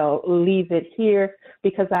 leave it here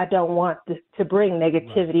because I don't want to bring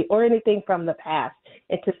negativity or anything from the past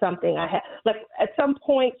into something I have. Like, at some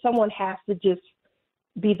point, someone has to just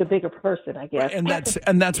be the bigger person, I guess. Right,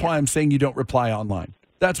 and that's why I'm saying you don't reply online.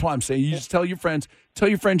 That's why I'm saying you just tell your friends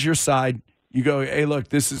your side. You go, hey, look,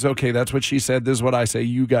 this is okay. That's what she said. This is what I say.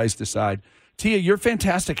 You guys decide. Tia, you're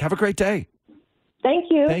fantastic. Have a great day.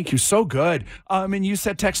 Thank you. Thank you. So good. And you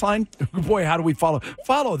said text line? Boy, how do we follow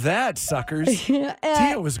that, suckers?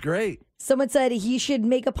 Tia was great. Someone said he should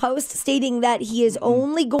make a post stating that he is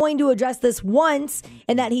only going to address this once,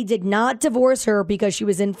 and that he did not divorce her because she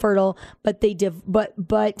was infertile, but they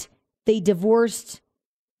divorced.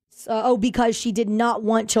 Because she did not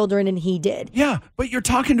want children and he did. Yeah, but you're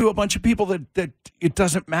talking to a bunch of people that it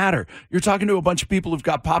doesn't matter. You're talking to a bunch of people who've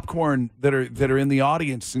got popcorn that are in the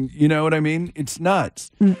audience, and you know what I mean? It's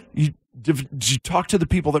nuts. talk to the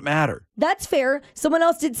people that matter. That's fair. Someone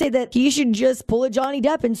else did say that he should just pull a Johnny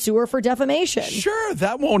Depp and sue her for defamation. Sure,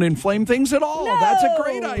 that won't inflame things at all. No. That's a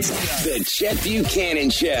great idea. The Chet Buchanan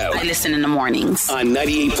Show. I listen in the mornings. On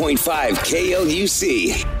 98.5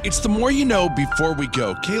 KLUC. It's the more you know before we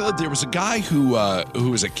go. Kayla, there was a guy who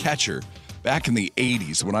was a catcher back in the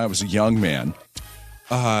 80s when I was a young man.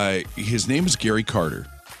 His name is Gary Carter.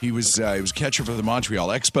 He was a catcher for the Montreal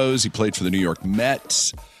Expos. He played for the New York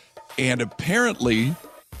Mets. And apparently,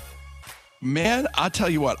 man, I'll tell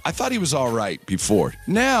you what, I thought he was all right before.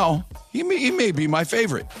 Now, he may be my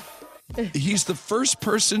favorite. He's the first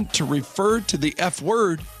person to refer to the F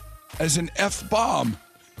word as an F-bomb.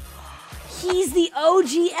 He's the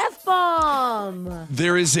OG F-bomb.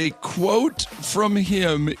 There is a quote from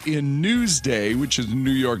him in Newsday, which is a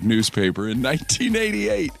New York newspaper, in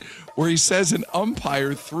 1988, where he says an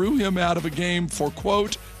umpire threw him out of a game for,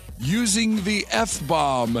 quote, using the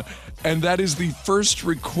F-bomb. And that is the first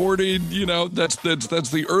recorded, that's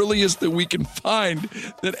the earliest that we can find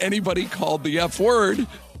that anybody called the F word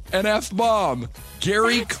an F-bomb.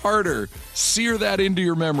 Gary Carter. Sear that into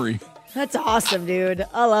your memory. That's awesome, dude.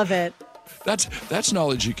 I love it. That's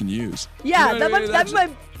knowledge you can use. Yeah, that's my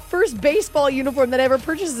first baseball uniform that I ever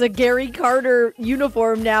purchased is a Gary Carter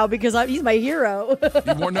uniform now because he's my hero.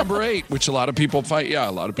 He wore number 8, which a lot of people find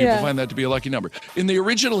find that to be a lucky number. In the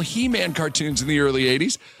original He-Man cartoons in the early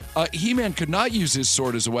 80s, He-Man could not use his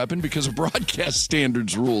sword as a weapon because of broadcast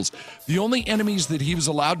standards rules. The only enemies that he was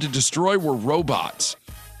allowed to destroy were robots.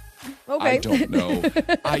 Okay.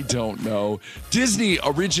 I don't know. Disney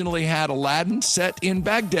originally had Aladdin set in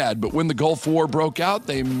Baghdad, but when the Gulf War broke out,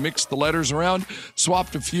 they mixed the letters around,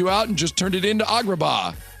 swapped a few out, and just turned it into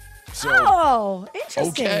Agrabah. So,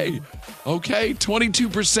 interesting. Okay.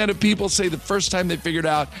 22% of people say the first time they figured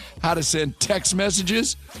out how to send text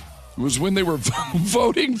messages was when they were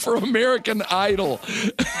voting for American Idol.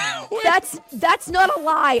 That's not a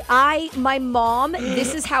lie. My mom,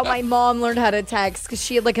 this is how my mom learned how to text because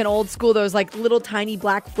she had like an old school, those like little tiny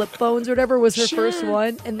black flip phones or whatever was her first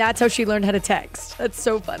one. And that's how she learned how to text. That's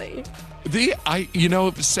so funny.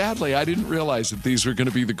 Sadly, I didn't realize that these were going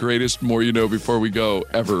to be the greatest more you know before we go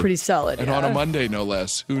ever. It's pretty solid. And on a Monday, no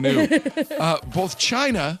less. Who knew? Both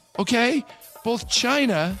China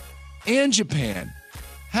and Japan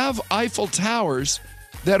have Eiffel Towers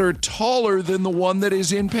that are taller than the one that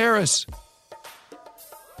is in Paris.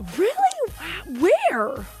 Really?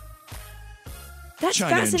 Where? That's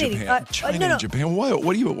China fascinating. And Japan. And Japan.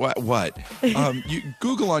 What? You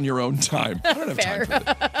Google on your own time. I don't have time for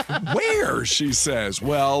that. Where? She says.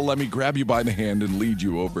 Well, let me grab you by the hand and lead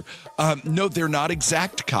you over. No, they're not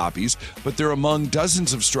exact copies, but they're among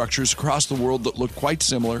dozens of structures across the world that look quite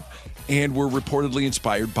similar and were reportedly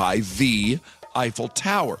inspired by the Eiffel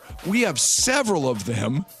Tower. We have several of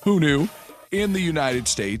them, who knew, in the United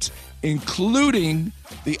States, including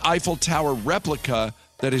the Eiffel Tower replica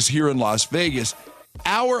that is here in Las Vegas.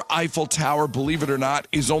 Our Eiffel Tower, believe it or not,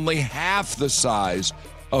 is only half the size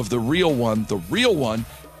of the real one. The real one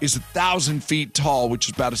is 1,000 feet tall, which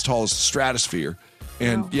is about as tall as the stratosphere.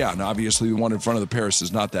 And and obviously the one in front of the Paris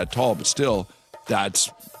is not that tall, but still, that's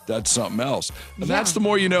something else. And that's the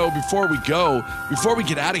more you know before we go. Before we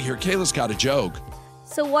get out of here, Kayla's got a joke.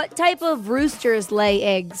 So what type of roosters lay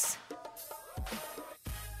eggs?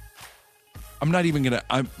 I'm not even gonna.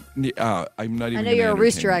 I'm not even. I know you're a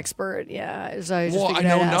rooster expert. Yeah. So I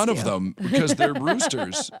know none of them because they're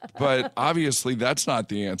roosters. But obviously, that's not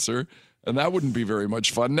the answer, and that wouldn't be very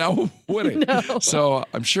much fun. Now, would it? No. So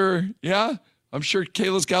I'm sure. Yeah, I'm sure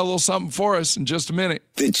Kayla's got a little something for us in just a minute.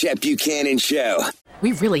 The Chet Buchanan Show.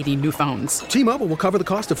 We really need new phones. T-Mobile will cover the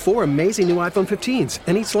cost of 4 amazing new iPhone 15s,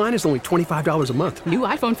 and each line is only $25 a month. New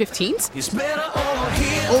iPhone 15s? It's better over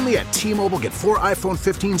here. Only at T-Mobile, get 4 iPhone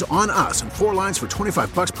 15s on us and 4 lines for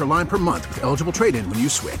 $25 per line per month with eligible trade-in when you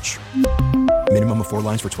switch. Minimum of 4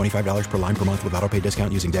 lines for $25 per line per month with autopay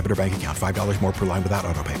discount using debit or bank account. $5 more per line without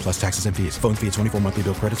autopay, plus taxes and fees. Phone fee at 24 monthly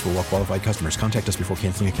bill credits for well-qualified customers. Contact us before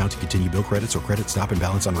canceling account to continue bill credits or credit stop and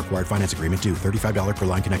balance on required finance agreement due. $35 per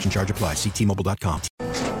line connection charge applies. See T-Mobile.com.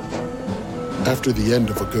 After the end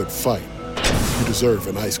of a good fight, you deserve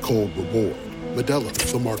an ice-cold reward. Modelo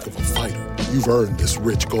is the mark of a fighter. You've earned this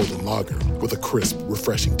rich golden lager with a crisp,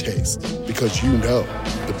 refreshing taste. Because you know,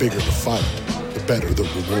 the bigger the fight, the better the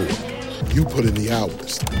reward. You put in the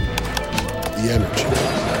hours, the energy,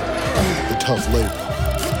 the tough labor.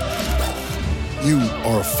 You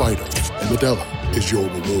are a fighter, and Modelo is your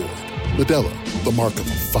reward. Modelo, the mark of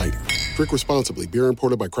a fighter. Drink responsibly. Beer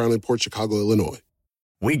imported by Crown Imports, Chicago, Illinois.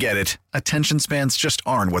 We get it. Attention spans just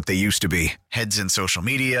aren't what they used to be. Heads in social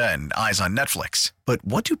media and eyes on Netflix. But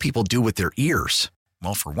what do people do with their ears?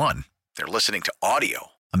 Well, for one, They're listening to audio.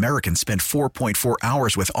 Americans spend 4.4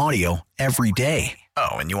 hours with audio every day.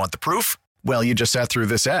 Oh, and you want the proof? Well, you just sat through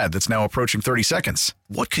this ad that's now approaching 30 seconds.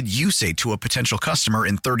 What could you say to a potential customer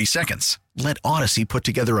in 30 seconds? Let Odyssey put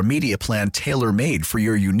together a media plan tailor-made for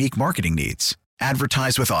your unique marketing needs.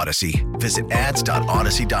 Advertise with Odyssey. Visit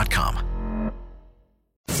ads.odyssey.com.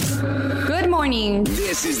 Good morning.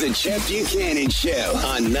 This is the Chet Buchanan Show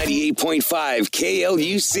on 98.5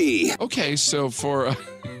 KLUC. Okay, so for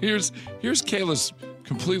here's Kayla's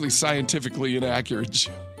completely scientifically inaccurate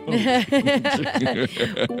joke.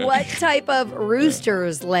 What type of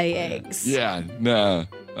roosters lay eggs? Yeah, no,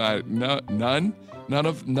 none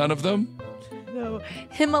of them. No,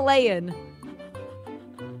 Himalayan.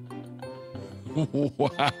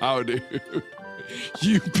 Wow, dude.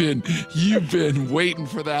 You've been waiting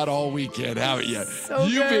for that all weekend, haven't you? So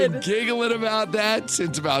You've good. been giggling about that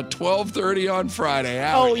since about 12:30 on Friday.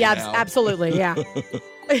 Oh yeah, absolutely, yeah.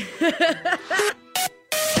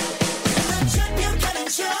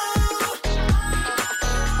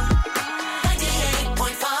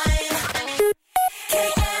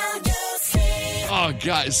 Oh,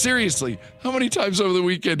 God, seriously, how many times over the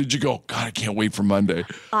weekend did you go, God, I can't wait for Monday?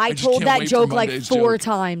 I just told can't that wait joke for like Monday's 4 joke."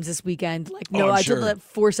 times this weekend. Like, Oh, no, I'm I sure. told that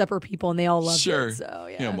 4 separate people and they all loved Sure. it. So,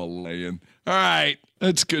 yeah. Himalayan. All right.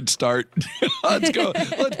 That's a good start. Let's go.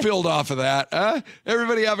 Let's build off of that. Huh?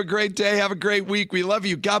 Everybody have a great day. Have a great week. We love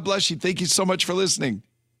you. God bless you. Thank you so much for listening.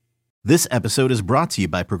 This episode is brought to you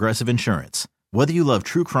by Progressive Insurance. Whether you love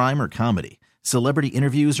true crime or comedy, celebrity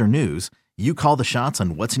interviews or news, you call the shots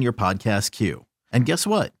on what's in your podcast queue. And guess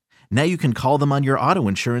what? Now you can call them on your auto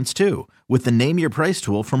insurance too with the Name Your Price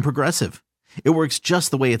tool from Progressive. It works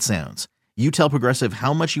just the way it sounds. You tell Progressive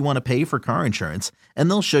how much you want to pay for car insurance, and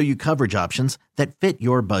they'll show you coverage options that fit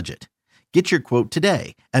your budget. Get your quote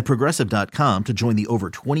today at Progressive.com to join the over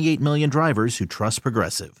 28 million drivers who trust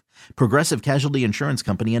Progressive. Progressive Casualty Insurance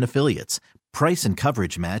Company and Affiliates. Price and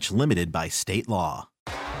coverage match limited by state law.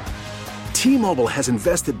 T-Mobile has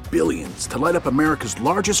invested billions to light up America's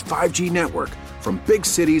largest 5G network, from big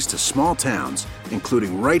cities to small towns,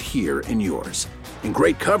 including right here in yours. And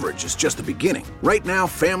great coverage is just the beginning. Right now,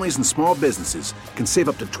 families and small businesses can save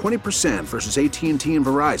up to 20% versus AT&T and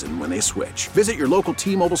Verizon when they switch. Visit your local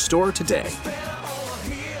T-Mobile store today.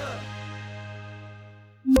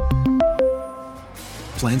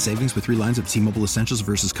 Plan savings with 3 lines of T-Mobile Essentials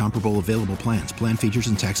versus comparable available plans. Plan features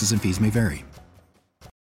and taxes and fees may vary.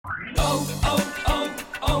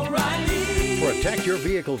 Protect your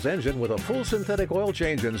vehicle's engine with a full synthetic oil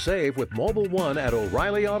change and save with Mobil 1 at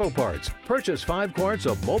O'Reilly Auto Parts. Purchase 5 quarts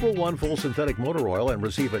of Mobil 1 full synthetic motor oil and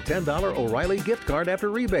receive a $10 O'Reilly gift card after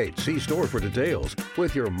rebate. See store for details.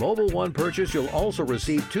 With your Mobil 1 purchase, you'll also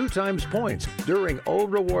receive 2 times points during O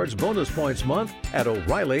Rewards Bonus Points Month at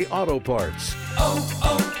O'Reilly Auto Parts.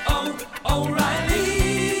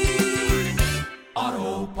 O'Reilly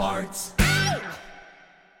Auto Parts.